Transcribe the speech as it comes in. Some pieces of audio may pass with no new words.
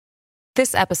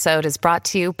This episode is brought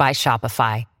to you by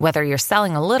Shopify. Whether you're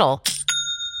selling a little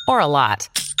or a lot,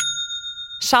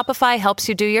 Shopify helps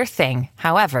you do your thing,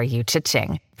 however you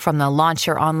cha-ching. From the launch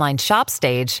your online shop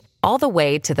stage, all the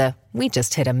way to the we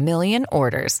just hit 1 million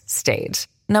orders stage.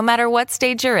 No matter what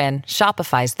stage you're in,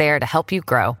 Shopify's there to help you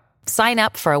grow. Sign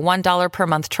up for a $1 per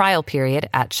month trial period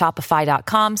at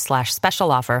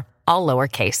shopify.com/special offer, all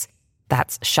lowercase.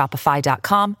 That's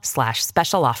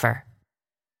shopify.com/special offer.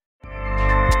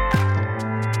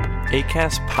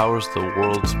 Acast powers the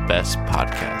world's best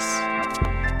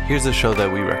podcasts. Here's a show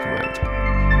that we recommend.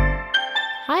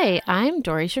 Hi, I'm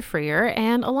Dory Shafrier,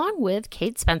 and along with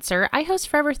Kate Spencer, I host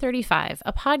Forever 35,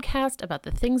 a podcast about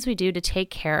the things we do to take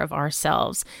care of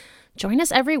ourselves. Join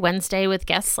us every Wednesday with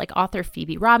guests like author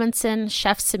Phoebe Robinson,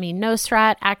 chef Samin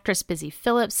Nosrat, actress Busy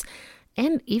Phillips,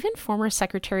 and even former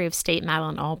Secretary of State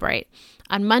Madeleine Albright.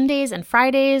 On Mondays and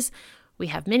Fridays, we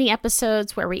have mini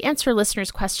episodes where we answer listeners'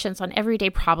 questions on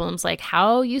everyday problems like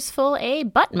how useful a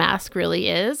butt mask really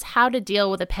is, how to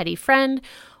deal with a petty friend,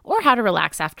 or how to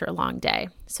relax after a long day.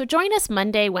 So join us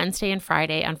Monday, Wednesday, and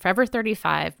Friday on Forever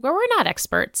 35, where we're not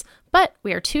experts, but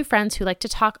we are two friends who like to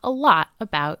talk a lot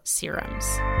about serums.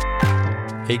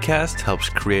 Acast helps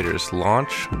creators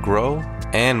launch, grow,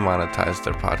 and monetize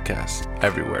their podcasts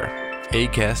everywhere.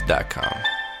 Acast.com.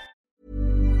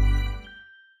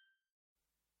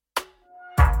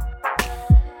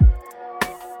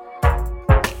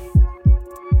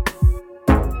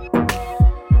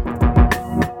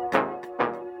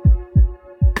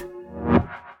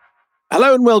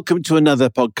 Hello and welcome to another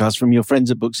podcast from your friends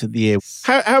at Books of the Year.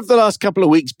 How have the last couple of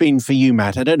weeks been for you,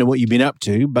 Matt? I don't know what you've been up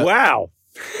to, but wow.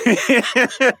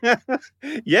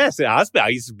 Yes, it has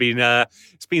been.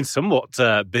 It's been somewhat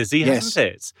busy, hasn't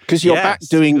it? Because you're back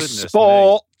doing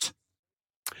sport.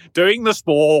 Doing the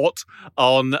sport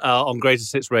on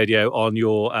Greatest Hits Radio on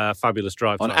your fabulous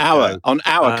drive on our. Come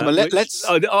on, let's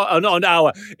on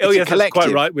our. Oh yes, that's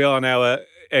quite right. We are on our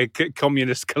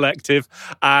communist collective,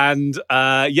 and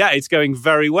it's going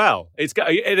very well.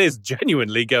 It is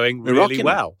genuinely going really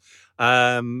well.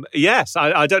 Yes,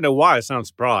 I don't know why I sound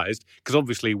surprised, because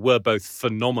obviously we're both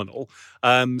phenomenal.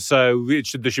 So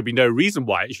there should be no reason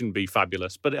why it shouldn't be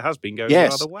fabulous, but it has been going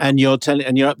rather well. And you're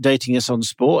updating us on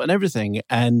sport and everything,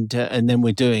 and then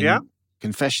we're doing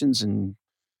confessions and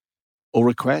all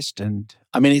request, and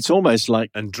I mean it's almost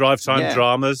like drive time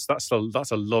dramas. That's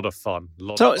a lot of fun.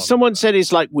 Someone said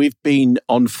it's like we've been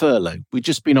on furlough. We've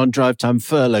just been on drive time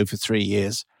furlough for 3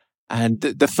 years, and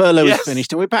the furlough is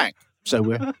finished, and we're back. So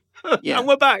we're. Yeah. And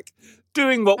we're back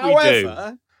doing what we do.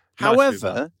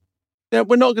 However,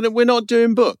 we're not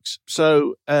doing books.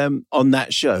 So on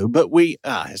that show, but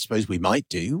I suppose we might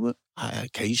do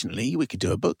occasionally. We could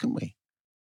do a book, couldn't we?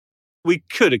 We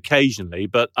could occasionally,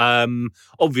 but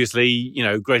obviously,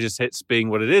 Greatest Hits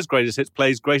being what it is, Greatest Hits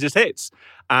plays Greatest Hits,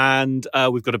 and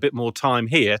we've got a bit more time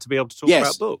here to be able to talk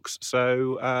about books.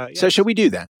 So, so shall we do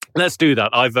that? Let's do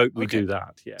that. I vote we do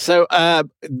that. Yeah. So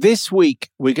this week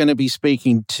we're going to be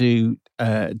speaking to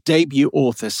debut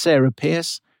author Sarah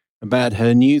Pearse about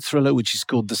her new thriller, which is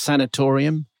called The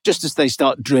Sanatorium, just as they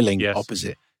start drilling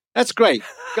opposite. That's great.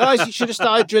 Guys, you should have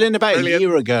started drilling about a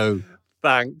year ago.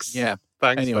 Thanks. Yeah.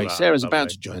 Thanks. Anyway, Sarah's about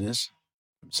to join us.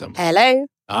 Hello.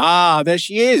 Ah, there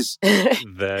she is.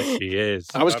 There she is.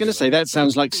 I was going to say that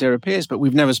sounds like Sarah Pearse, but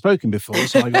we've never spoken before,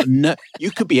 so I got no. You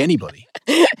could be anybody.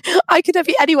 I could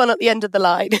be anyone at the end of the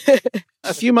line.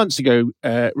 A few months ago,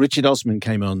 Richard Osman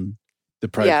came on the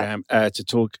program to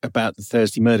talk about the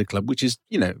Thursday Murder Club, which is,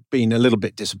 been a little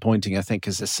bit disappointing, I think,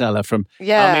 as a seller from.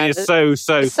 Yeah, I mean, it's so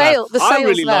sad. I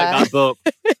really like that book.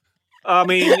 I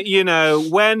mean,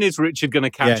 when is Richard going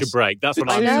to catch a break? That's what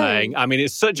I'm saying. I mean,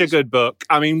 it's such a good book.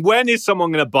 I mean, when is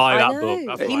someone going to buy that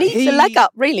book? He needs a leg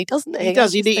up, really, doesn't he? He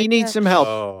does. He needs some help.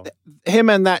 Oh. Him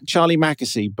and that Charlie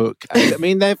Mackesy book. I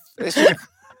mean, they're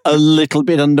a little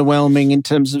bit underwhelming in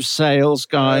terms of sales,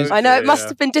 guys. I know, it must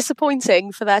have been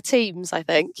disappointing for their teams, I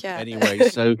think. Yeah. Anyway,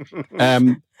 so...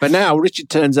 but now Richard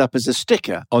turns up as a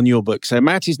sticker on your book. So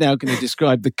Matt is now going to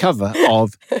describe the cover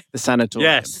of The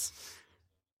Sanatorium. Yes.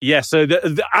 Yeah, so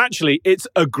actually, it's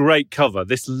a great cover.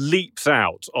 This leaps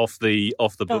out off the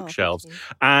bookshelves,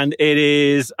 and it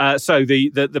is so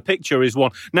the picture is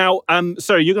one. Now,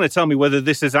 sorry, you're going to tell me whether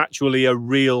this is actually a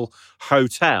real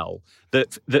hotel,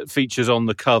 that features on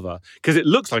the cover, because it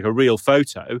looks like a real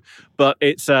photo, but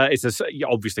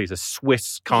obviously it's a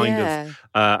Swiss kind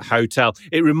of hotel.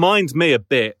 It reminds me a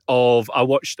bit of, I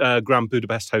watched Grand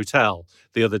Budapest Hotel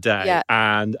the other day,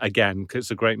 and again,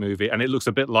 it's a great movie, and it looks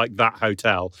a bit like that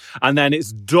hotel. And then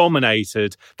it's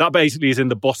dominated. That basically is in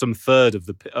the bottom third of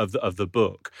the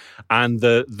book, and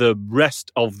the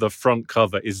rest of the front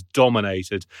cover is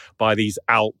dominated by these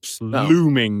Alps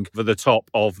looming over the top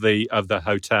of the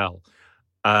hotel.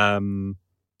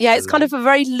 Yeah, it's kind of a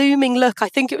very looming look. I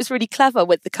think it was really clever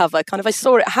with the cover. Kind of, I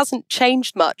saw it hasn't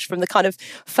changed much from the kind of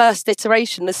first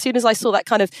iteration. As soon as I saw that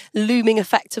kind of looming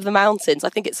effect of the mountains, I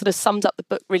think it sort of summed up the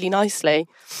book really nicely.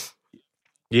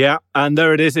 Yeah, and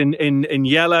there it is in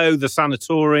yellow, the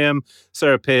Sanatorium,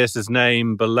 Sarah Pearse's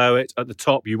name below it at the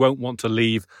top. You won't want to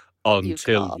leave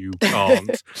until you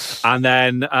can't. And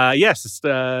then,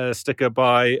 a sticker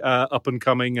by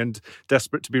up-and-coming and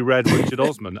desperate to be read Richard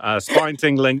Osman.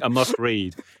 Spine-tingling, a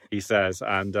must-read, he says.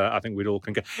 And I think we'd all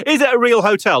concur. Is it a real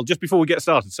hotel? Just before we get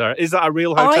started, Sarah, is that a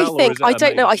real hotel? I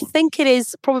don't know. I think it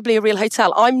is probably a real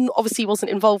hotel. I'm obviously wasn't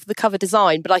involved with the cover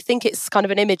design, but I think it's kind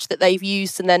of an image that they've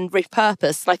used and then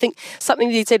repurposed. And I think something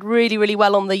they did really, really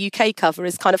well on the UK cover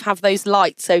is kind of have those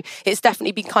lights. So it's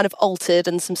definitely been kind of altered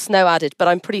and some snow added, but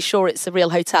I'm pretty sure it's a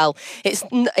real hotel. It's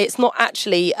not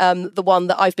actually the one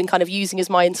that I've been kind of using as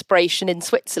my inspiration in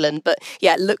Switzerland, but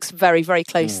yeah, it looks very, very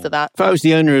close to that. If I was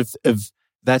the owner of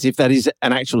that, if that is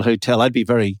an actual hotel, I'd be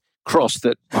very cross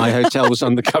that my hotel was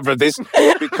on the cover of this,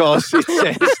 because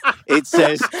it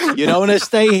says you don't want to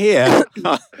stay here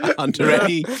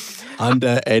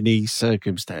under any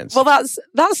circumstance. Well,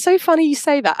 that's so funny you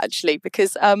say that, actually,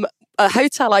 because a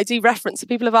hotel I do reference, so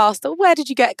people have asked, where did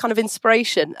you get kind of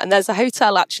inspiration? And there's a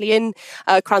hotel actually in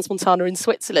Crans-Montana in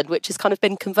Switzerland, which has kind of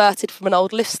been converted from an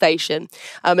old lift station.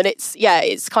 And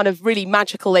it's kind of really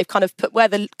magical. They've kind of put where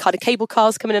the kind of cable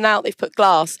cars come in and out, they've put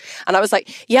glass. And I was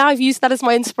like, yeah, I've used that as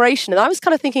my inspiration. And I was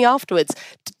kind of thinking afterwards,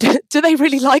 do they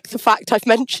really like the fact I've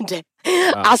mentioned it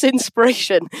as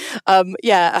inspiration?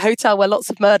 A hotel where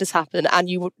lots of murders happen and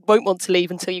you won't want to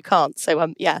leave until you can't.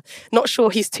 So not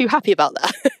sure he's too happy about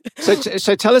that.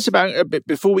 So tell us about a bit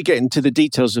before we get into the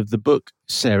details of the book,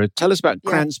 Sarah. Tell us about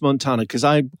Crans-Montana, because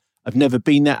I've never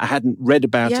been there. I hadn't read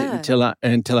about it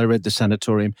until I read the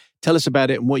Sanatorium. Tell us about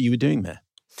it and what you were doing there.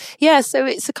 Yeah, so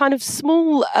it's a kind of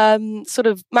small sort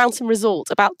of mountain resort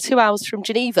about 2 hours from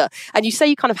Geneva. And you say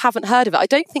you kind of haven't heard of it. I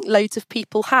don't think loads of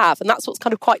people have. And that's what's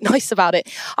kind of quite nice about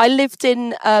it. I lived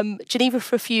in Geneva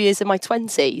for a few years in my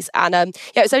 20s. And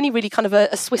it was only really kind of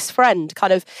a Swiss friend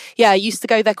I used to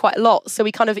go there quite a lot. So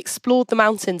we kind of explored the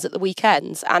mountains at the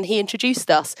weekends and he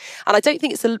introduced us. And I don't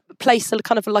think it's a place that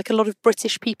kind of like a lot of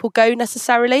British people go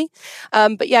necessarily.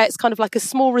 But it's kind of like a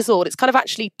small resort. It's kind of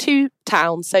actually two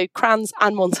towns, so Crans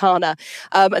and Montana,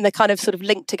 and they're kind of sort of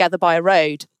linked together by a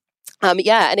road. And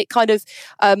it kind of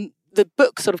the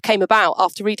book sort of came about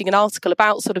after reading an article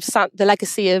about sort of the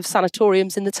legacy of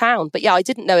sanatoriums in the town. But I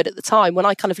didn't know it at the time. When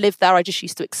I kind of lived there, I just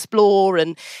used to explore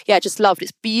and just loved it.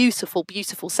 It's beautiful,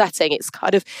 beautiful setting. It's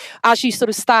kind of, as you sort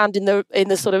of stand in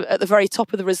the sort of at the very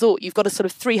top of the resort, you've got a sort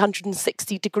of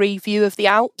 360-degree view of the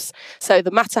Alps. So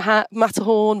the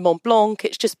Matterhorn, Mont Blanc,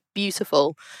 it's just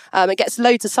beautiful. It gets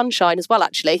loads of sunshine as well,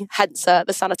 actually, hence the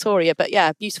Sanatorium. But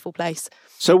beautiful place.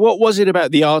 So what was it about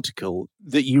the article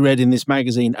that you read in this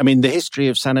magazine? I mean, the history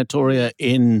of sanatoria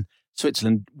in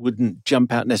Switzerland wouldn't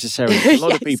jump out necessarily to a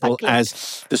lot of people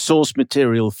as the source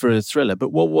material for a thriller. But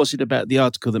what was it about the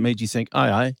article that made you think,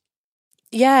 aye?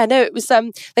 Yeah, no, it was.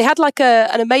 They had like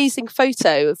an amazing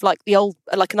photo of like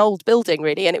an old building,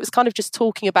 really, and it was kind of just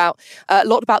talking about a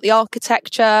lot about the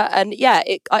architecture, and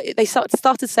they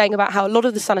started saying about how a lot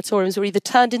of the sanatoriums were either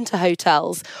turned into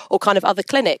hotels or kind of other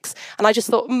clinics, and I just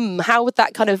thought, how would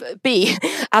that kind of be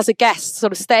as a guest,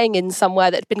 sort of staying in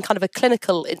somewhere that had been kind of a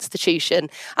clinical institution,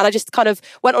 and I just kind of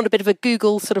went on a bit of a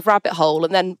Google sort of rabbit hole,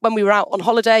 and then when we were out on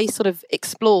holiday, sort of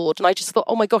explored, and I just thought,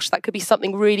 oh my gosh, that could be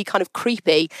something really kind of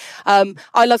creepy.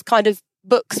 I love kind of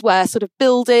books where sort of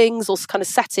buildings or kind of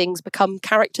settings become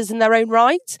characters in their own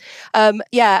right. And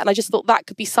I just thought that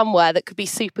could be somewhere that could be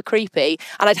super creepy.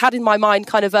 And I'd had in my mind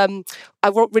kind of, I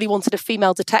really wanted a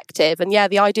female detective. And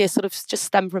the idea sort of just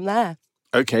stemmed from there.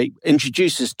 Okay.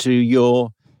 Introduce us to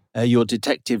your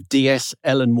detective, DS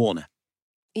Ellen Warner.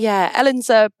 Yeah, Ellen's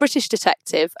a British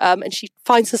detective and she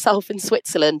finds herself in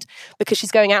Switzerland because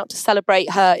she's going out to celebrate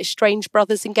her estranged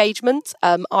brother's engagement,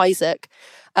 Isaac.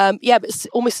 But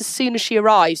almost as soon as she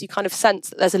arrives, you kind of sense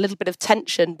that there's a little bit of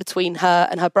tension between her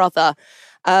and her brother.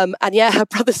 And yeah, her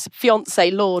brother's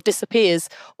fiance, Law, disappears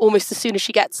almost as soon as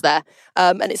she gets there.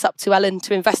 And it's up to Ellen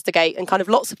to investigate, and kind of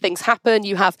lots of things happen.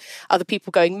 You have other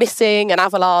people going missing, an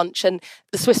avalanche, and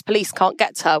the Swiss police can't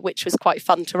get to her, which was quite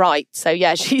fun to write. So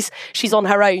yeah, she's on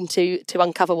her own to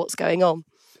uncover what's going on.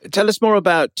 Tell us more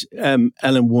about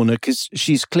Ellen Warner, because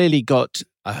she's clearly got,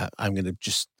 I'm going to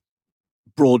just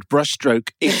broad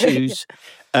brushstroke issues.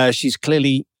 She's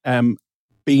clearly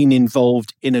been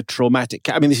involved in a traumatic...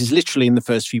 I mean, this is literally in the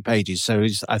first few pages, so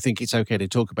I think it's okay to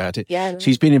talk about it. Yeah, no.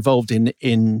 She's been involved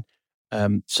in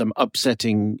some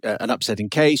upsetting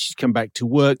case. She's come back to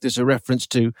work. There's a reference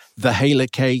to the Haler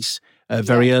case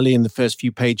very early in the first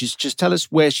few pages. Just tell us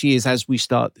where she is as we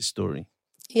start this story.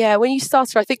 Yeah, when you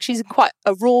start her, I think she's in quite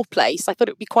a raw place. I thought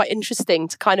it would be quite interesting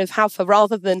to kind of have her,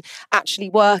 rather than actually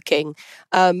working,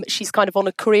 she's kind of on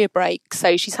a career break.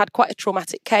 So she's had quite a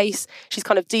traumatic case. She's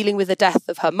kind of dealing with the death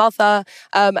of her mother.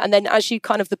 And then as you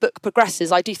kind of the book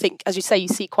progresses, I do think, as you say, you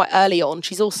see quite early on,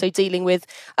 she's also dealing with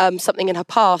something in her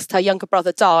past. Her younger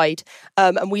brother died.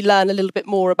 And we learn a little bit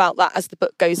more about that as the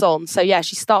book goes on. So yeah,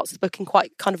 she starts the book in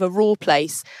quite kind of a raw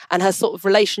place. And her sort of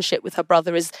relationship with her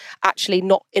brother is actually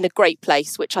not in a great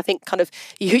place, which I think kind of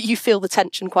you feel the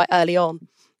tension quite early on.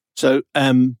 So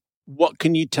what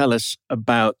can you tell us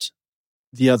about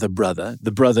the other brother,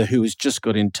 the brother who has just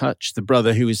got in touch, the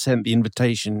brother who has sent the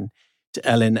invitation to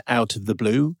Ellen out of the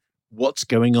blue? What's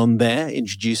going on there?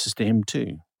 Introduce us to him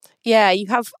too. Yeah, you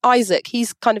have Isaac.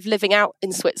 He's kind of living out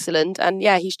in Switzerland, and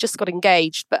yeah, he's just got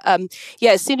engaged. But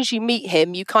yeah, as soon as you meet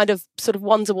him, you kind of sort of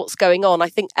wonder what's going on. I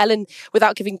think Ellen,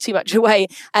 without giving too much away,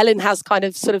 Ellen has kind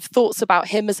of sort of thoughts about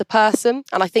him as a person.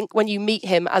 And I think when you meet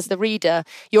him as the reader,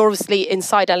 you're obviously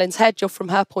inside Ellen's head, you're from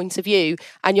her point of view,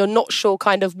 and you're not sure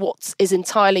kind of what is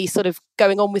entirely sort of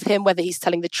going on with him, whether he's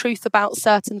telling the truth about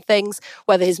certain things,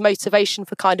 whether his motivation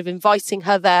for kind of inviting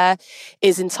her there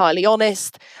is entirely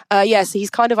honest. Yeah, so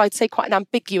he's kind of, I'd say, quite an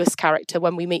ambiguous character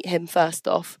when we meet him first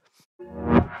off.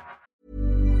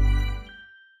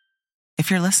 If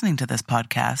you're listening to this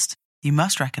podcast, you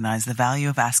must recognize the value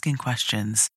of asking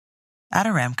questions. At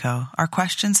Aramco, our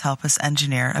questions help us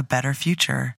engineer a better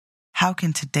future. How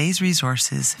can today's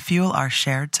resources fuel our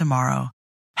shared tomorrow?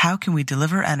 How can we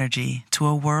deliver energy to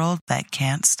a world that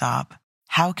can't stop?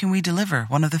 How can we deliver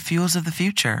one of the fuels of the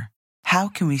future? How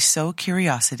can we sow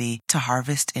curiosity to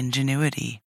harvest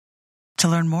ingenuity? To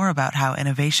learn more about how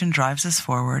innovation drives us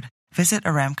forward, visit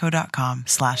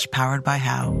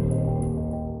aramco.com/poweredbyhow.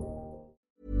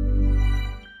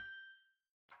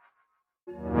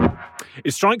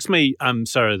 It strikes me,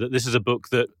 Sarah, that this is a book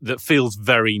that feels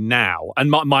very now. And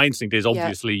my instinct is,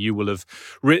 obviously, you will have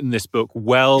written this book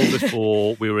well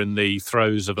before we were in the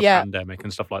throes of a pandemic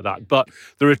and stuff like that. But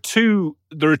there are two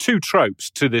tropes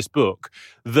to this book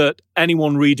that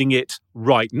anyone reading it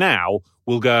right now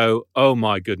will go, oh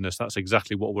my goodness, that's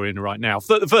exactly what we're in right now.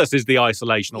 The first is the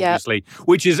isolation, obviously,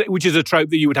 which is a trope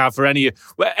that you would have for any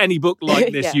book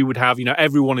like this. You would have,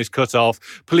 everyone is cut off,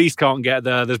 police can't get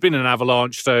there, there's been an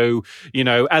avalanche, so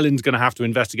Ellen's going to have to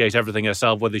investigate everything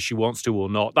herself, whether she wants to or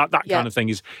not. That kind of thing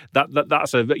is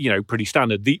that's a pretty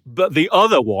standard. But the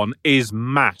other one is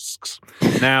masks.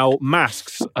 Now,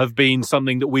 masks have been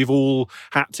something that we've all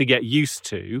had to get used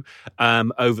to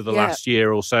over the last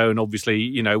year or so, and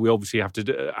obviously, we obviously have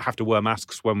to wear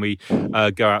masks when we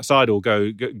go outside or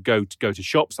go to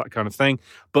shops, that kind of thing.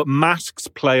 But masks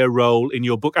play a role in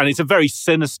your book, and it's a very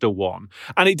sinister one.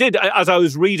 And it did, as I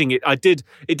was reading it,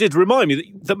 it did remind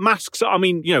me that masks.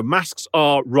 Masks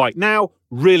are right now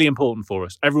really important for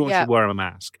us. Everyone should wear a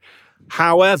mask.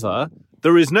 However,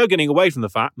 there is no getting away from the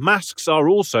fact masks are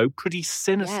also pretty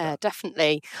sinister. Yeah,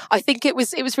 definitely. I think it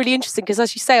was really interesting because,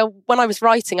 as you say, when I was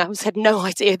writing, I had no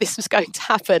idea this was going to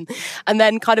happen. And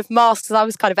then kind of masks, as I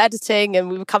was kind of editing and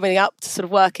we were coming up to sort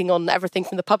of working on everything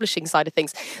from the publishing side of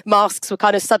things, masks were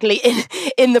kind of suddenly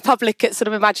in the public sort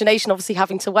of imagination, obviously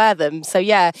having to wear them. So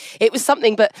yeah, it was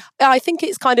something. But I think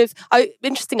it's kind of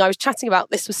interesting. I was chatting about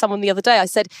this with someone the other day. I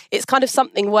said, it's kind of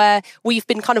something where we've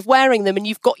been kind of wearing them and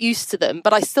you've got used to them,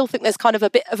 but I still think there's kind of a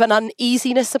bit of an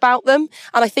uneasiness about them.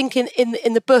 And I think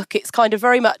in the book, it's kind of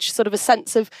very much sort of a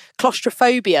sense of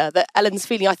claustrophobia that Ellen's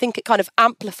feeling. I think it kind of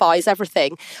amplifies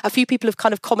everything. A few people have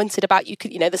kind of commented about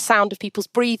the sound of people's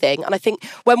breathing. And I think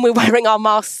when we're wearing our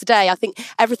masks today, I think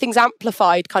everything's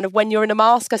amplified kind of when you're in a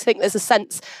mask. I think there's a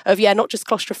sense of, not just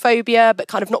claustrophobia, but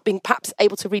kind of not being perhaps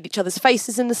able to read each other's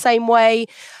faces in the same way.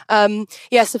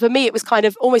 So for me, it was kind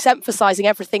of almost emphasising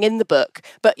everything in the book.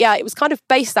 But yeah, it was kind of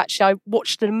based, actually. I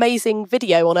watched an amazing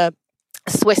video on a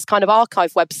Swiss kind of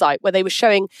archive website where they were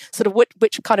showing sort of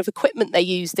which kind of equipment they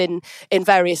used in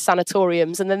various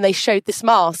sanatoriums, and then they showed this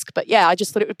mask. But yeah, I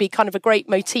just thought it would be kind of a great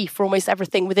motif for almost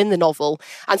everything within the novel,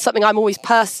 and something I'm always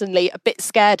personally a bit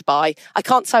scared by. I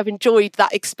can't say I've enjoyed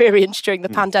that experience during the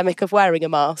pandemic of wearing a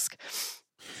mask.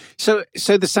 So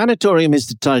the Sanatorium is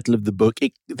the title of the book.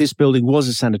 This building was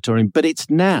a sanatorium, but it's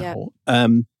now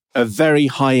a very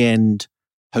high-end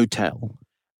hotel.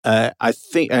 I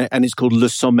think, and it's called Le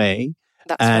Sommet.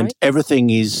 That's right. Everything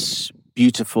is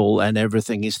beautiful and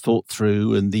everything is thought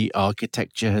through, and the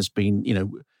architecture has been,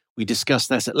 we discussed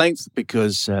that at length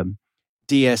because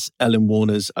D.S. Ellen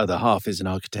Warner's other half is an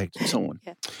architect and so on.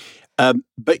 Yeah.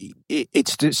 But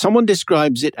it's someone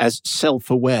describes it as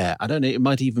self-aware. I don't know. It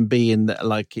might even be in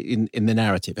the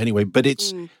narrative anyway. But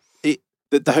it's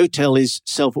that the hotel is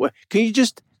self-aware. Can you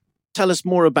just tell us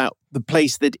more about the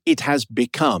place that it has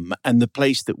become and the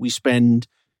place that we spend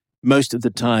most of the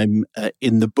time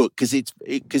in the book? Because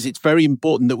it's very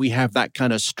important that we have that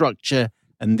kind of structure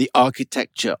and the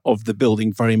architecture of the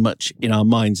building very much in our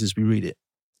minds as we read it.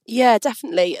 Yeah,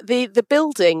 definitely. The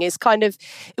building is kind of,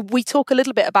 we talk a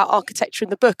little bit about architecture in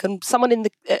the book, and someone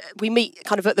we meet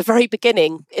kind of at the very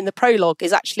beginning in the prologue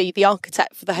is actually the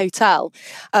architect for the hotel.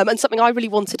 And something I really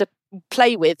wanted to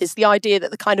play with is the idea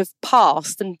that the kind of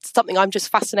past, and something I'm just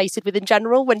fascinated with in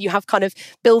general, when you have kind of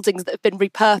buildings that have been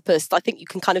repurposed, I think you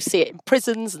can kind of see it in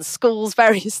prisons and schools,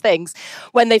 various things,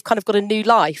 when they've kind of got a new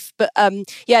life. But in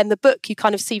the book you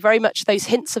kind of see very much those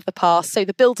hints of the past. So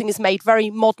the building is made very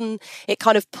modern. It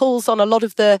kind of pulls on a lot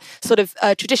of the sort of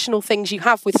traditional things you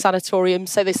have with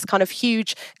sanatoriums. So this kind of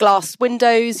huge glass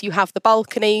windows, you have the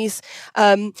balconies,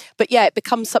 but it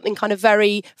becomes something kind of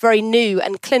very, very new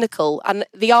and clinical. And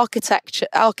the architect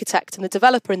and the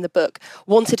developer in the book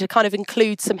wanted to kind of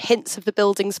include some hints of the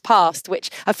building's past,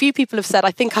 which a few people have said I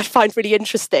think I'd find really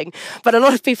interesting, but a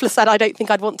lot of people have said I don't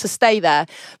think I'd want to stay there.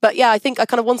 But I think I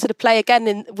kind of wanted to play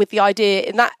again with the idea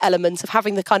in that element of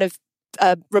having the kind of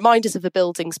reminders of the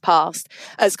building's past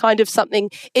as kind of something,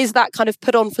 is that kind of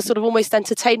put on for sort of almost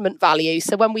entertainment value.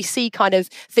 So when we see kind of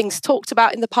things talked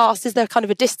about in the past, is there kind of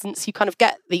a distance you kind of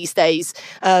get these days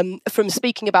from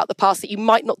speaking about the past that you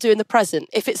might not do in the present?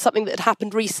 If it's something that had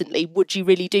happened recently, would you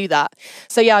really do that?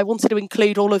 So I wanted to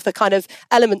include all of the kind of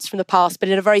elements from the past, but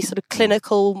in a very sort of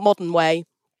clinical, modern way.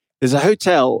 There's a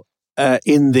hotel I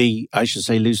should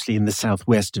say loosely, in the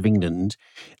southwest of England,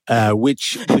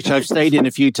 which I've stayed in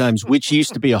a few times, which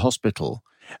used to be a hospital.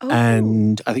 Oh.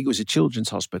 And I think it was a children's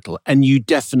hospital. And it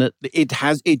just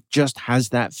has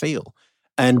that feel.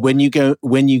 And when you go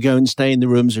and stay in the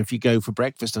rooms, or if you go for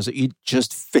breakfast,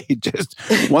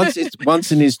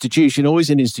 once an institution,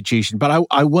 always an institution. But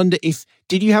I wonder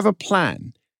did you have a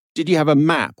plan? Did you have a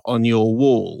map on your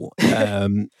wall?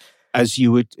 As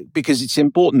you would, because it's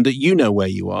important that you know where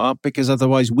you are, because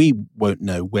otherwise we won't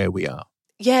know where we are.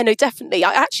 Yeah, no, definitely.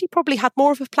 I actually probably had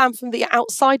more of a plan from the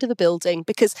outside of the building,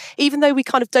 because even though we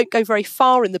kind of don't go very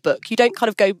far in the book, you don't kind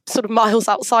of go sort of miles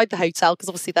outside the hotel because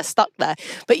obviously they're stuck there.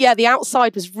 But the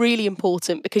outside was really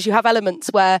important, because you have elements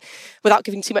where, without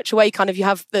giving too much away, kind of you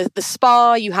have the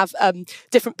spa, you have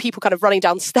different people kind of running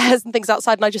downstairs and things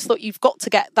outside. And I just thought you've got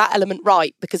to get that element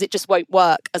right, because it just won't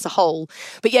work as a whole.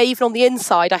 But even on the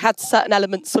inside, I had certain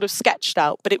elements sort of sketched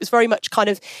out, but it was very much kind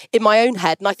of in my own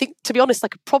head. And I think, to be honest, I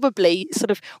could probably sort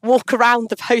of walk around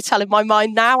the hotel in my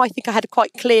mind now. I think I had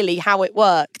quite clearly how it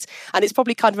worked, and it's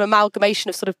probably kind of an amalgamation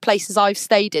of sort of places I've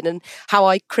stayed in and how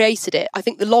I created it. I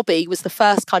think the lobby was the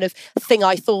first kind of thing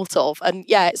I thought of, and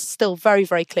it's still very,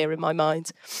 very clear in my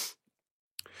mind.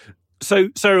 So,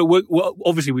 Sarah,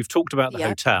 obviously we've talked about the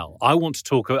hotel. I want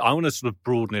to sort of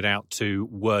broaden it out to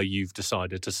where you've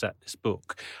decided to set this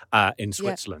book in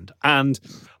Switzerland. Yeah. And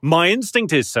my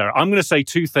instinct is, Sarah, I'm going to say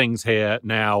two things here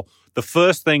now. The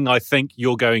first thing I think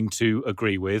you're going to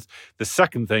agree with. The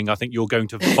second thing I think you're going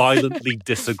to violently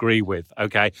disagree with,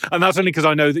 okay? And that's only because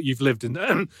I know that you've lived in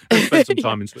and spent some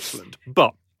time in Switzerland.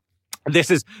 But this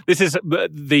is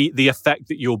the effect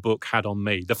that your book had on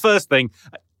me. The first thing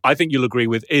I think you'll agree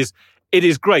with is it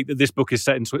is great that this book is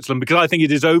set in Switzerland, because I think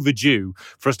it is overdue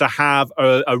for us to have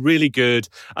a really good,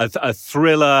 a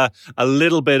thriller, a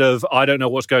little bit of, I don't know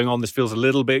what's going on, this feels a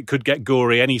little bit, could get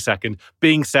gory any second,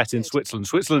 being set in Switzerland.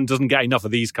 Switzerland doesn't get enough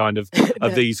of these kind of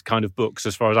these kind of books,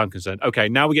 as far as I'm concerned. Okay,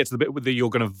 now we get to the bit that you're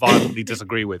going to violently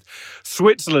disagree with.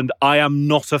 Switzerland, I am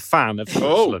not a fan of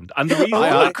Switzerland. And the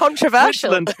reason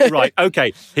controversial. Right,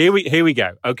 okay, here we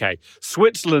go. Okay,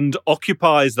 Switzerland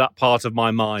occupies that part of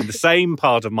my mind, the same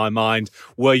part of my mind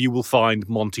find where you will find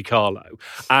Monte Carlo.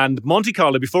 And Monte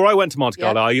Carlo, before I went to Monte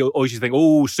Carlo, I always used to think,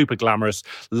 oh, super glamorous,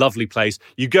 lovely place.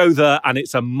 You go there and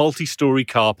it's a multi-story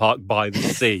car park by the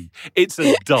sea. It's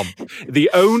a dump. The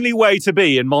only way to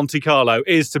be in Monte Carlo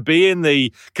is to be in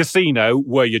the casino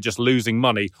where you're just losing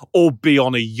money, or be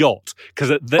on a yacht,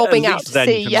 because at least then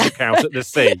you can look out at the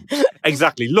sea.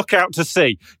 Exactly. Look out to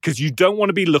sea, because you don't want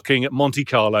to be looking at Monte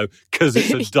Carlo because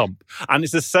it's a dump. And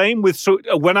it's the same with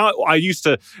when I used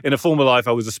to, in a former life,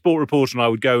 I was a sport reporter, and I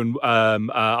would go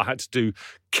and I had to do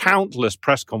countless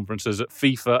press conferences at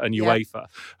FIFA and UEFA,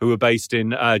 who were based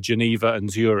in Geneva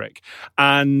and Zurich.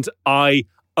 And I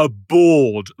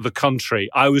abhorred the country.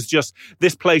 I was just,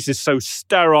 this place is so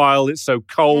sterile, it's so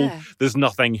cold, there's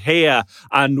nothing here.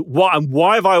 And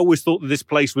why have I always thought that this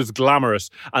place was glamorous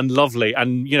and lovely?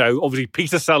 And, you know, obviously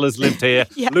Peter Sellers lived here,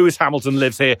 Lewis Hamilton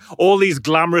lives here, all these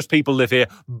glamorous people live here,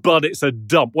 but it's a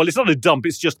dump. Well, it's not a dump,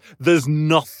 it's just there's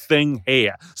nothing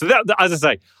here. So that as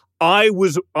I say, I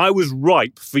was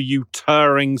ripe for you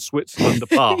tearing Switzerland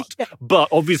apart. But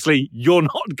obviously you're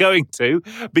not going to,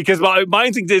 because my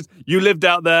instinct is you lived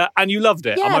out there and you loved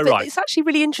it. Am I right? It's actually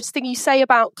really interesting you say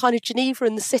about kind of Geneva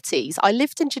and the cities. I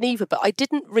lived in Geneva, but I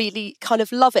didn't really kind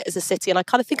of love it as a city. And I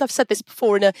kind of think I've said this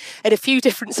before in a few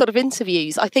different sort of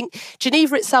interviews. I think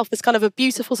Geneva itself is kind of a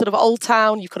beautiful sort of old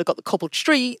town. You've kind of got the cobbled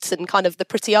streets and kind of the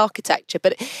pretty architecture,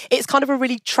 but it's kind of a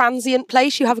really transient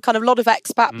place. You have a kind of lot of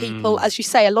expat people, as you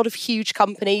say, a lot of huge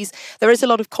companies. There is a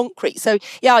lot of concrete. So,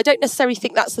 I don't necessarily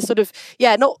think that's the sort of,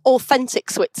 not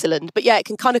authentic Switzerland, but it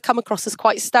can kind of come across as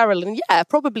quite sterile. And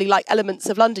probably like elements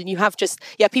of London, you have just,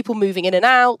 people moving in and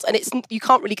out, and you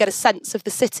can't really get a sense of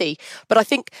the city. But I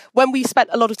think when we spent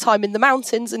a lot of time in the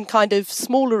mountains and kind of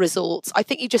smaller resorts, I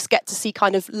think you just get to see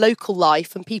kind of local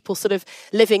life and people sort of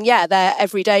living, their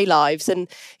everyday lives. And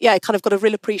kind of got a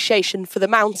real appreciation for the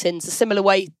mountains, a similar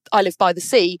way I live by the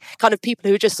sea, kind of people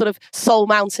who are just sort of soul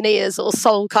mountaineers or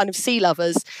soul kind of sea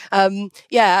lovers. And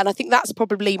I think that's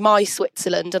probably my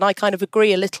Switzerland. And I kind of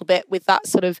agree a little bit with that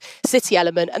sort of city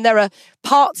element. And there are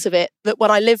parts of it that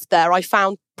when I lived there, I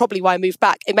found, probably why I moved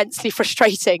back, immensely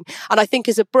frustrating. And I think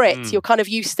as a Brit, you're kind of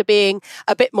used to being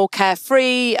a bit more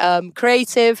carefree,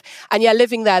 creative. And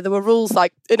living there were rules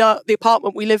like in the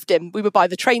apartment we lived in, we were by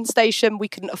the train station. We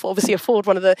couldn't obviously afford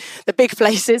one of the big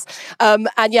places. And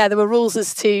there were rules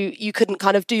as to you couldn't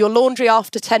kind of do your laundry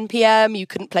after 10 p.m. You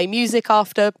couldn't play music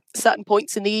after certain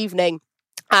points in the evening.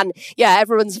 And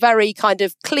everyone's very kind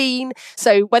of clean.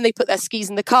 So when they put their skis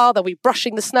in the car, they'll be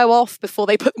brushing the snow off before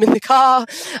they put them in the car.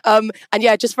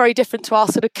 Just very different to our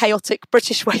sort of chaotic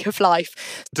British way of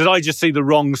life. Did I just see the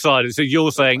wrong side? So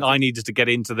you're saying I needed to get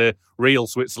into the real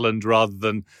Switzerland rather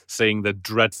than seeing the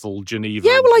dreadful Geneva?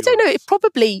 Yeah, well, I don't know. It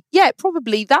probably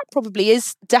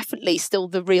is definitely still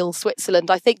the real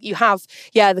Switzerland. I think you have,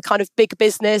 the kind of big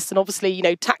business and obviously,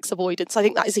 tax avoidance. I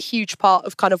think that is a huge part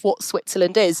of kind of what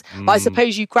Switzerland is. But I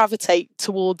suppose you gravitate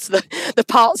towards the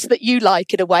parts that you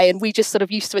like in a way, and we just sort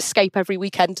of used to escape every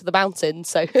weekend to the mountains.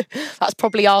 So that's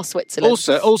probably our Switzerland.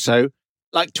 Also,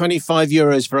 like 25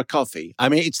 euros for a coffee. I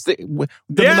mean, it's the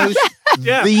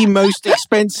most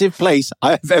expensive place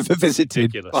I've ever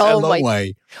visited by a long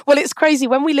way. Well, it's crazy.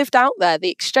 When we lived out there, the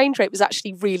exchange rate was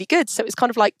actually really good. So it was kind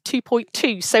of like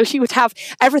 2.2. So you would have,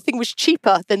 everything was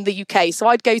cheaper than the UK. So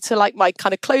I'd go to like my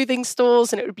kind of clothing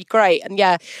stores and it would be great. And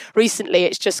recently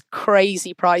it's just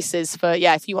crazy prices for,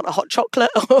 if you want a hot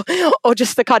chocolate or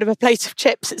just the kind of a plate of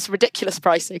chips, it's ridiculous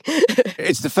pricing.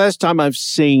 It's the first time I've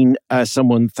seen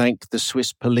someone thank the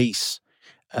Swiss police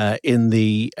in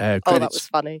the credits that was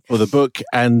funny. For the book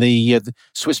and the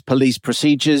Swiss police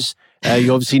procedures.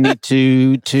 You obviously need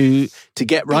to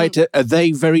get right. Are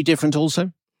they very different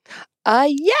also?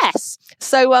 Yes.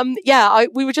 So,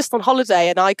 we were just on holiday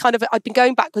and I'd been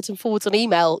going backwards and forwards on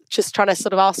email, just trying to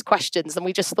sort of ask questions. And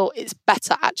we just thought it's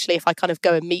better actually if I kind of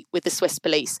go and meet with the Swiss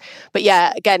police. But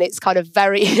again, it's kind of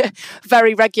very,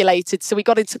 very regulated. So we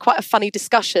got into quite a funny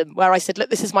discussion where I said,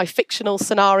 look, this is my fictional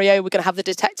scenario. We're going to have the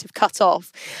detective cut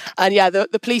off. And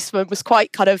the policeman was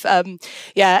quite kind of,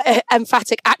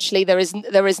 emphatic. Actually,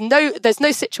 there's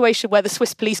no situation where the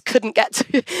Swiss police couldn't get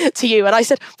to you. And I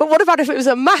said, but what about if it was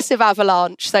a massive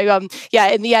avalanche? So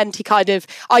in the end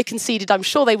I conceded I'm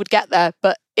sure they would get there,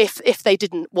 but if they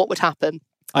didn't, what would happen?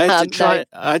 I had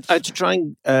to try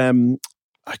and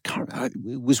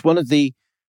it was one of the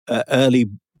early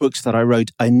books that I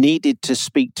wrote. I needed to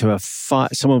speak to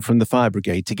someone from the fire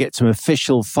brigade to get some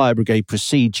official fire brigade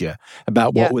procedure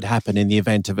about what would happen in the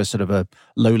event of a sort of a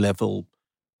low level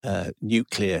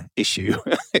nuclear issue.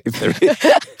 If there is.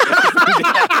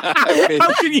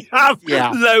 How can you have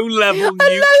low-level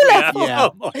nuclear?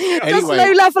 Low-level? Yeah. Does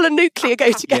low-level and nuclear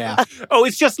go together? Yeah. Oh,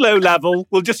 it's just low-level.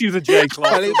 We'll just use a J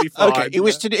class. It'll be fine. Okay, it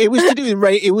was to do with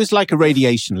it was like a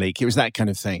radiation leak. It was that kind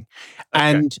of thing,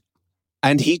 and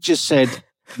he just said,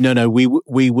 No, we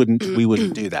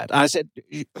wouldn't do that. I said,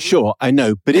 sure, I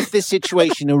know, but if this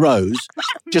situation arose,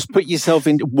 just put yourself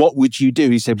in. What would you do?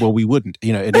 He said, well, we wouldn't.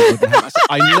 And it wouldn't happen. I said,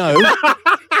 I know.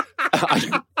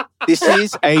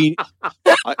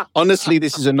 Honestly,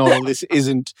 this is a novel. This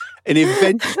isn't an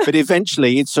event, but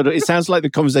eventually, it sounds like the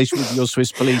conversation with your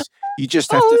Swiss police. You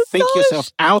just have to think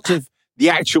yourself out of the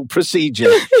actual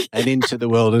procedure and into the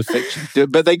world of fiction.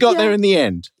 But they got there in the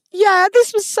end. Yeah,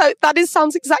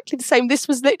 sounds exactly the same. This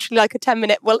was literally like a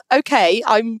 10-minute, well, okay,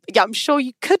 I'm sure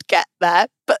you could get there,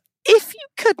 but if you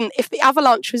couldn't, if the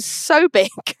avalanche was so big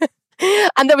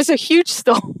and there was a huge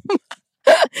storm,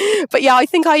 but I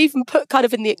think I even put kind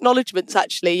of in the acknowledgements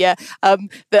actually, that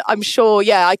I'm sure,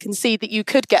 I can see that you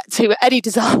could get to any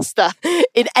disaster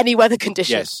in any weather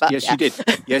conditions. Yes, you did.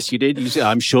 Yes, you did. You said,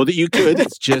 I'm sure that you could.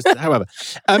 It's just, however.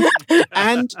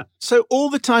 And so all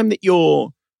the time that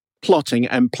you're plotting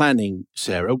and planning,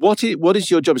 Sarah, what is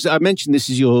your job? I mentioned this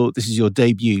is your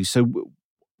debut. So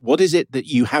what is it that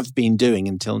you have been doing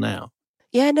until now?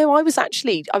 Yeah, no, I was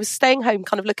staying home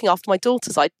kind of looking after my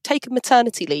daughters. I'd taken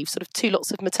maternity leave, sort of 2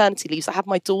 lots of maternity leaves. I had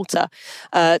my daughter,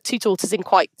 2 daughters in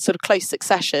quite sort of close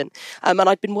succession. And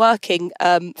I'd been working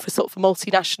for sort of a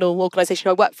multinational organisation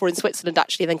I worked for in Switzerland,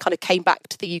 actually, and then kind of came back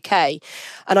to the UK.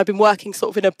 And I've been working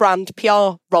sort of in a brand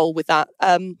PR role with that.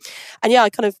 I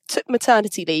kind of took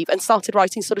maternity leave and started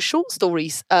writing sort of short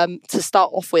stories to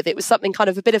start off with. It was something kind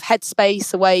of a bit of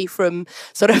headspace away from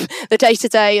sort of the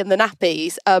day-to-day and the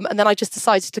nappies. And then I just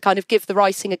decided to kind of give the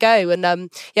writing a go.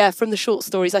 And from the short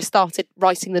stories, I started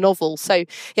writing the novel. So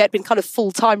it'd been kind of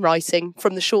full-time writing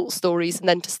from the short stories and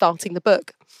then to starting the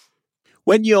book.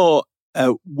 When you're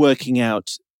working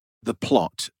out the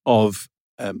plot of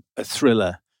a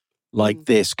thriller like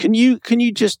this, can you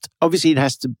just, obviously it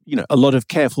has to, a lot of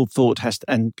careful thought has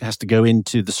to go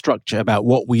into the structure about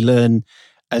what we learn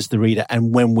as the reader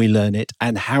and when we learn it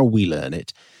and how we learn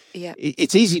it. Yeah.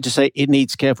 It's easy to say it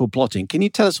needs careful plotting. Can you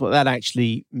tell us what that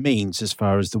actually means as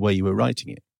far as the way you were writing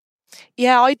it?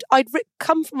 Yeah, I'd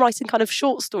come from writing kind of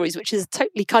short stories, which is a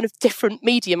totally kind of different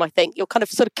medium, I think. You're kind of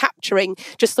sort of capturing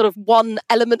just sort of one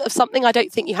element of something. I don't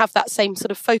think you have that same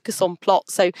sort of focus on plot.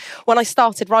 So when I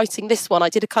started writing this one, I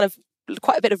did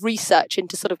quite a bit of research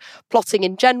into sort of plotting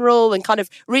in general and kind of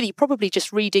really probably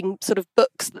just reading sort of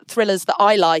books, thrillers that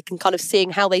I like and kind of seeing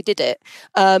how they did it.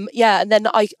 And then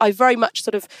I very much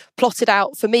sort of plotted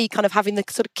out for me kind of having the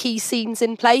sort of key scenes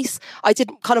in place. I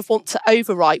didn't kind of want to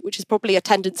overwrite, which is probably a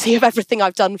tendency of everything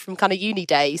I've done from kind of uni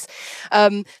days.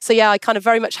 I kind of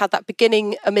very much had that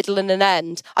beginning, a middle and an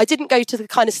end. I didn't go to the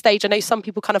kind of stage, I know some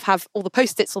people kind of have all the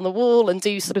post-its on the wall and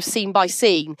do sort of scene by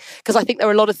scene, because I think there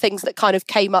were a lot of things that kind of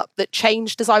came up that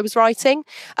changed as I was writing.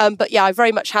 I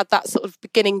very much had that sort of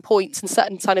beginning points and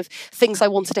certain kind of things I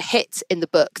wanted to hit in the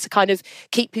book to kind of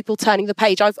keep people turning the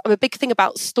page. I'm a big thing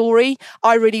about story.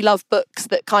 I really love books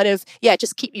that kind of,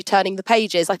 just keep you turning the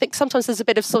pages. I think sometimes there's a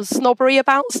bit of sort of snobbery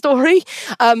about story.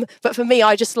 But for me,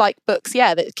 I just like books,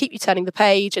 that keep you turning the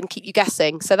page and keep you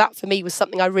guessing. So that for me was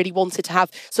something I really wanted to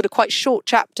have, sort of quite short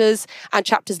chapters and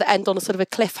chapters that end on a sort of a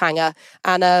cliffhanger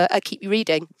and keep you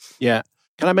reading. Yeah.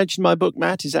 Can I mention my book,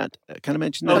 Matt? Can I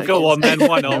mention that? Oh, go on then.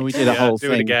 Why not? We did a whole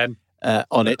thing again.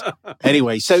 On it.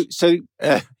 Anyway, so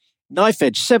Knife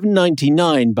Edge,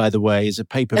 $7.99, by the way, is a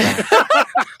paperback.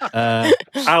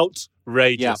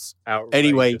 Outrageous. Yeah. Outrageous.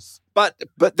 Anyway, but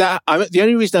that the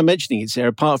only reason I'm mentioning it, Sarah,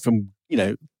 apart from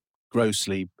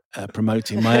grossly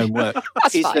promoting my own work,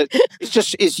 is fine.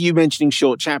 that it's you mentioning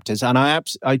short chapters, and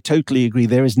I totally agree.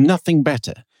 There is nothing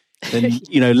better than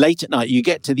late at night you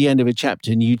get to the end of a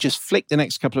chapter and you just flick the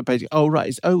next couple of pages. Oh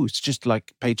right, it's just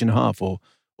like a page and a half or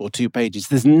 2 pages.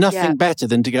 There's nothing better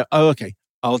than to go,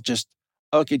 just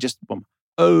one.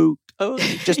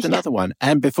 Just another one.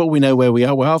 And before we know where we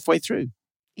are, we're halfway through.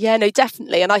 Yeah, no,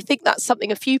 definitely. And I think that's something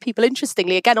a few people,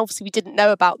 interestingly, again, obviously we didn't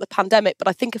know about the pandemic, but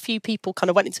I think a few people kind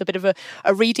of went into a bit of a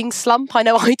reading slump. I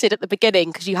know I did at the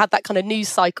beginning because you had that kind of news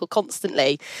cycle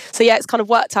constantly. So it's kind of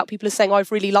worked out. People are saying,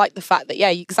 I've really liked the fact that,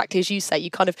 exactly as you say,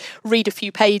 you kind of read a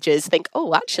few pages, think,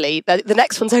 actually, the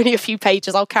next one's only a few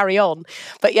pages, I'll carry on.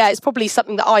 But it's probably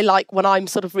something that I like when I'm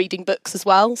sort of reading books as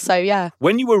well. So, yeah.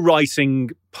 When you were writing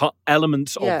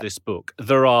elements of this book.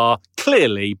 There are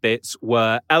clearly bits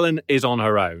where Ellen is on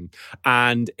her own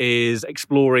and is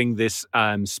exploring this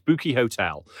spooky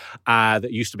hotel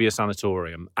that used to be a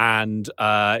sanatorium, and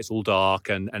it's all dark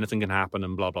and anything can happen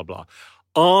and blah, blah, blah.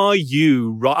 Are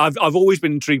you... I've always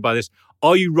been intrigued by this.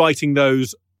 Are you writing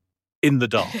those in the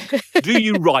dark? Do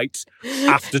you write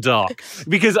after dark?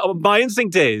 Because my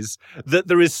instinct is that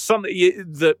there is something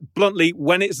that bluntly,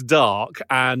 when it's dark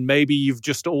and maybe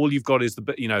all you've got is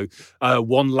the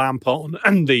one lamp on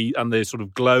and the sort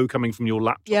of glow coming from your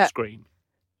laptop screen,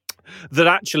 that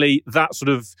actually that sort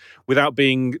of, without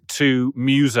being too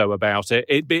muso about it,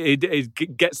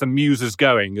 it gets the muses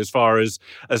going as far as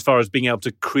being able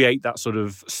to create that sort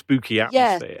of spooky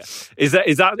atmosphere. Yeah.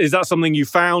 Is that something you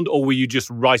found, or were you just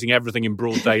writing everything in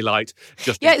broad daylight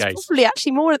just in case? It's probably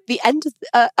actually more at the end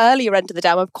of earlier end of the day.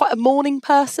 I'm quite a morning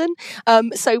person,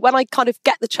 so when I kind of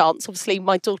get the chance, obviously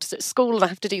my daughter's at school and I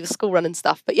have to do the school run and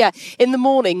stuff. But yeah, in the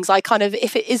mornings, I kind of,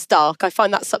 if it is dark, I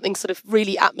find that something sort of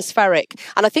really atmospheric,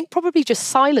 and I think probably just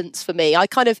silence for me. I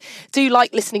kind of do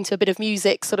like listening to a bit of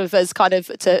music sort of as kind of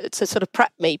to sort of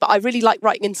prep me, but I really like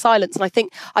writing in silence, and I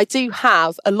think I do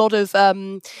have a lot of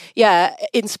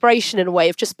inspiration in a way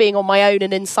of just being on my own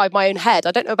and inside my own head.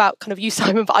 I don't know about kind of you,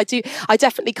 Simon, but I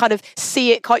definitely kind of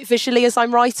see it quite visually as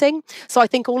I'm writing. So I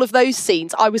think all of those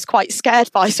scenes I was quite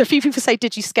scared by. So a few people say,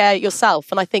 did you scare yourself?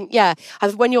 And I think,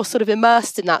 when you're sort of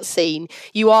immersed in that scene,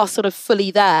 you are sort of fully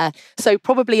there. So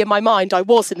probably in my mind, I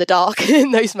was in the dark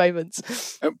in those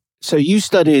moments. So you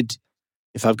studied,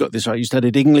 if I've got this right, you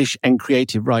studied English and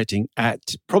creative writing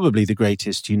at probably the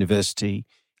greatest university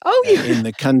in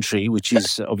the country, which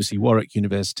is obviously Warwick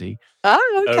University.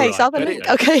 Oh, okay. Right. Southern Link.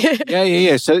 Okay.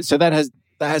 Yeah. So that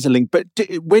has a link. But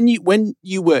when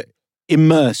you were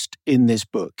immersed in this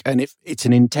book, and if it's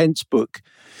an intense book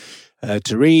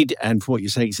to read, and for what you're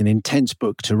saying, it's an intense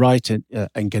book to write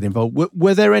and get involved.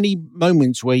 Were there any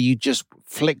moments where you just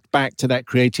flicked back to that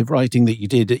creative writing that you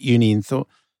did at uni and thought,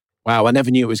 wow, I never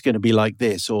knew it was going to be like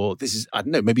this, or this is, I don't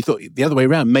know, maybe thought the other way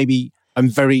around. Maybe I'm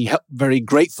very, very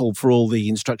grateful for all the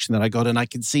instruction that I got and I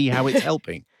can see how it's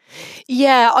helping.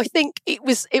 Yeah, I think it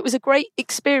was a great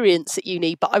experience at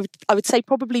uni, but I would say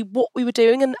probably what we were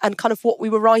doing and kind of what we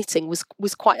were writing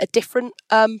was quite a different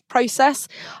process.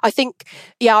 I think,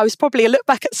 I was probably, I look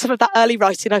back at some of that early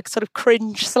writing, I sort of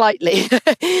cringe slightly.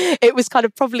 It was kind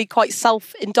of probably quite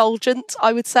self-indulgent,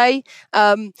 I would say.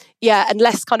 And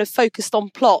less kind of focused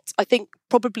on plot. I think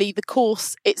probably the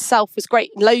course itself was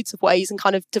great in loads of ways and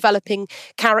kind of developing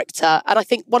character. And I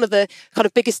think one of the kind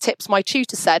of biggest tips my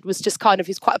tutor said was just kind of,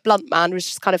 he's quite a blunt man, was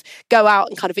just kind of go out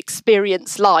and kind of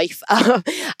experience life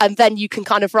and then you can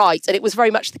kind of write. And it was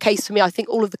very much the case for me. I think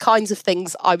all of the kinds of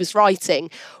things I was writing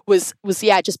was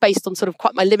just based on sort of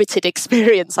quite my limited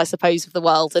experience, I suppose, of the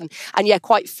world and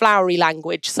quite flowery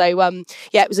language. So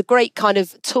it was a great kind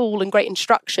of tool and great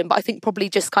instruction, but I think probably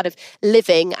just kind of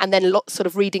living and then sort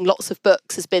of reading lots of books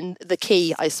has been the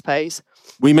key, I suppose.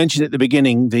 We mentioned at the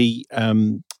beginning the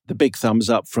big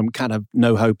thumbs up from kind of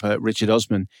no hope Richard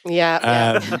Osman.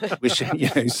 Which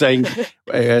saying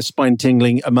spine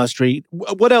tingling, a must read.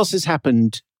 What else has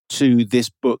happened to this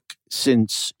book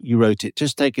since you wrote it?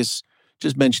 Just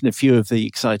mention a few of the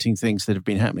exciting things that have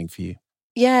been happening for you.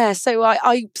 Yeah, so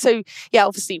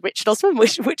obviously Richard Osman,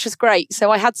 which was great.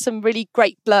 So I had some really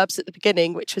great blurbs at the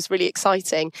beginning, which was really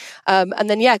exciting. And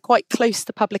then, quite close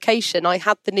to publication, I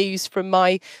had the news from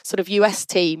my sort of US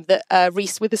team that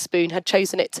Reese Witherspoon had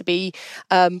chosen it to be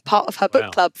part of her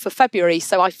book club for February.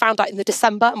 So I found out in the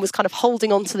December and was kind of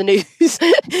holding on to the news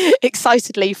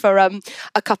excitedly for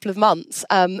a couple of months.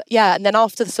 And then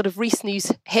after the sort of Reese news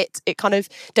hit, it kind of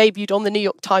debuted on the New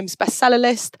York Times bestseller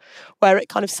list, where it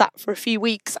kind of sat for a few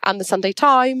weeks, and the Sunday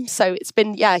Times. So it's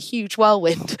been, a huge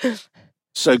whirlwind.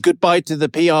 So goodbye to the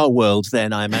PR world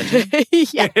then, I imagine.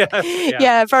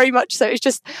 Yeah, very much so. It's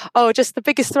just the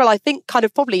biggest thrill. I think kind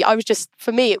of probably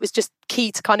for me, it was just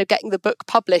key to kind of getting the book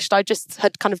published. I just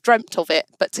had kind of dreamt of it,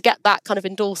 but to get that kind of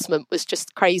endorsement was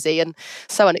just crazy and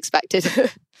so unexpected.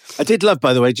 I did love,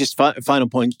 by the way, just final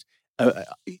point.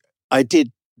 I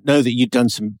did know that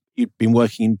you'd been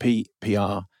working in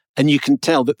PR, and you can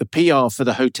tell that the PR for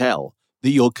the hotel that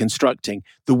you're constructing,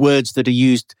 the words that are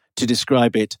used to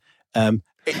describe it,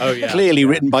 clearly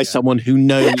written by someone who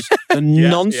knows the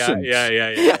nonsense.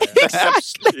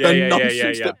 Exactly. The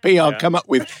nonsense that PR come up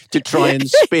with to try and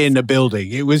spin a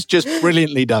building. It was just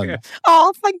brilliantly done.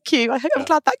 Oh, thank you. I'm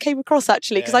glad that came across,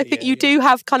 actually, because I think you do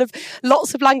have kind of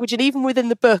lots of language. And even within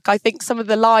the book, I think some of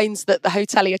the lines that the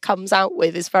hotelier comes out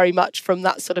with is very much from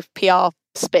that sort of PR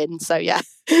spin. So, yeah.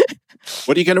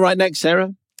 What are you going to write next,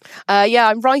 Sarah?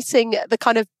 I'm writing the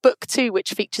kind of book 2,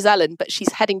 which features Ellen, but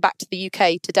she's heading back to the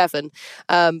UK, to Devon.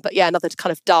 Another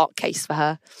kind of dark case for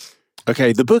her.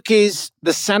 Okay, the book is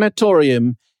The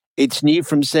Sanatorium. It's new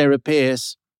from Sarah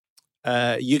Pearse.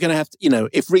 You're going to have to,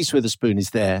 if Reese Witherspoon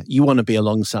is there, you want to be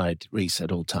alongside Reese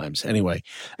at all times. Anyway,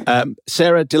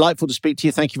 Sarah, delightful to speak to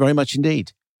you. Thank you very much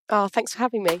indeed. Oh, thanks for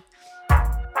having me.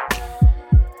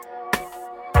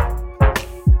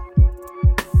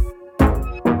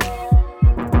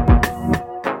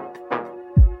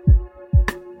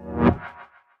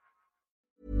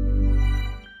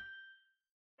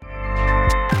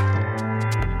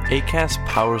 Acast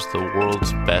powers the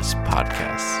world's best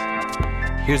podcasts.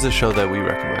 Here's a show that we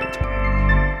recommend.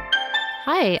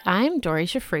 Hi, I'm Dori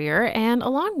Shafrir, and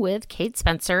along with Kate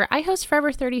Spencer, I host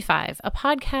Forever 35, a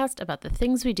podcast about the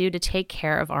things we do to take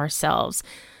care of ourselves.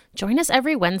 Join us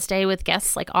every Wednesday with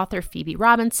guests like author Phoebe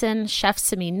Robinson, chef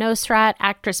Samin Nosrat,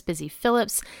 actress Busy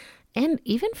Phillips, and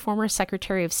even former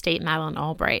Secretary of State Madeleine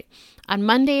Albright. On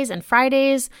Mondays and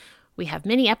Fridays, we have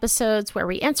mini episodes where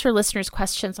we answer listeners'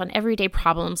 questions on everyday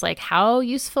problems like how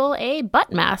useful a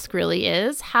butt mask really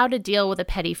is, how to deal with a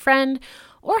petty friend,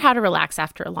 or how to relax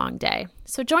after a long day.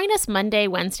 So join us Monday,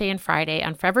 Wednesday, and Friday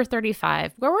on Forever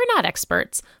 35, where we're not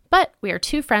experts, but we are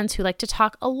two friends who like to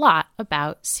talk a lot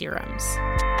about serums.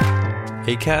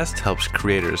 Acast helps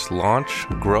creators launch,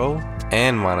 grow,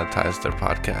 and monetize their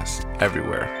podcasts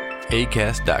everywhere.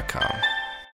 Acast.com.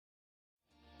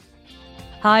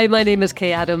 Hi, my name is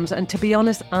Kay Adams, and to be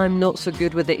honest, I'm not so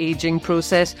good with the ageing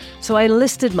process, so I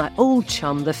enlisted my old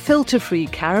chum, the filter-free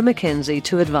Cara McKenzie,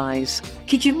 to advise.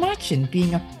 Could you imagine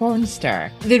being a porn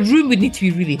star? The room would need to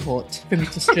be really hot for me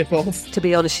to strip off. To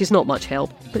be honest, she's not much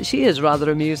help, but she is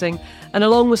rather amusing. And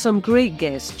along with some great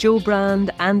guests, Joe Brand,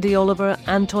 Andy Oliver,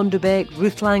 Anton Dubek,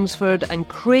 Ruth Langsford, and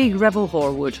Craig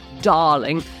Revel-Horwood,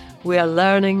 darling, we are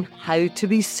learning how to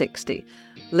be 60.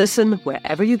 Listen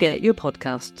wherever you get your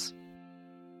podcasts.